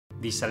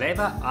The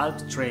Salewa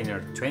ALP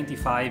TRAINER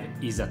 25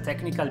 is a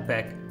technical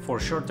pack for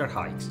shorter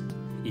hikes.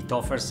 It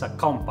offers a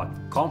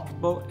compact,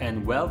 comfortable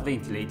and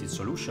well-ventilated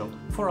solution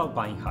for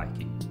alpine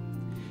hiking.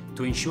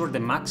 To ensure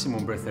the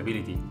maximum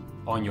breathability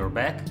on your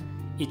back,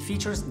 it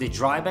features the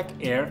dryback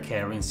air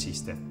carrying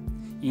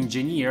system,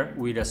 engineered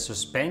with a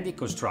suspended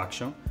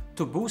construction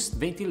to boost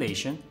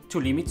ventilation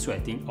to limit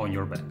sweating on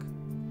your back.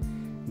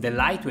 The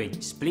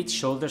lightweight split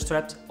shoulder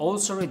straps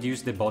also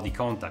reduce the body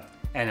contact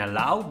and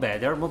allow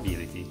better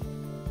mobility.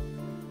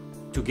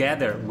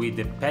 Together with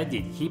the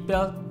padded hip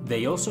belt,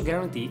 they also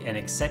guarantee an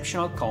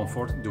exceptional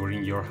comfort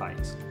during your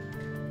hikes.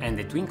 And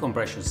the twin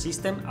compression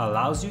system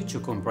allows you to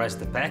compress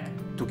the pack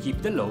to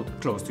keep the load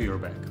close to your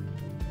back.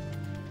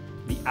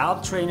 The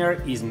ALP Trainer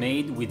is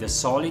made with a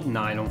solid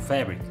nylon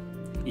fabric.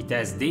 It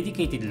has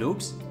dedicated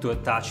loops to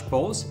attach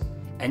poles,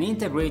 an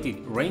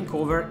integrated rain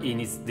cover in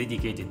its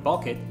dedicated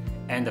pocket,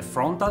 and a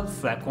frontal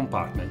flap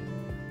compartment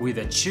with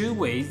a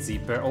two-way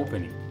zipper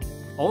opening.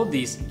 All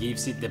this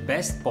gives it the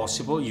best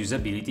possible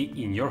usability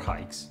in your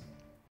hikes.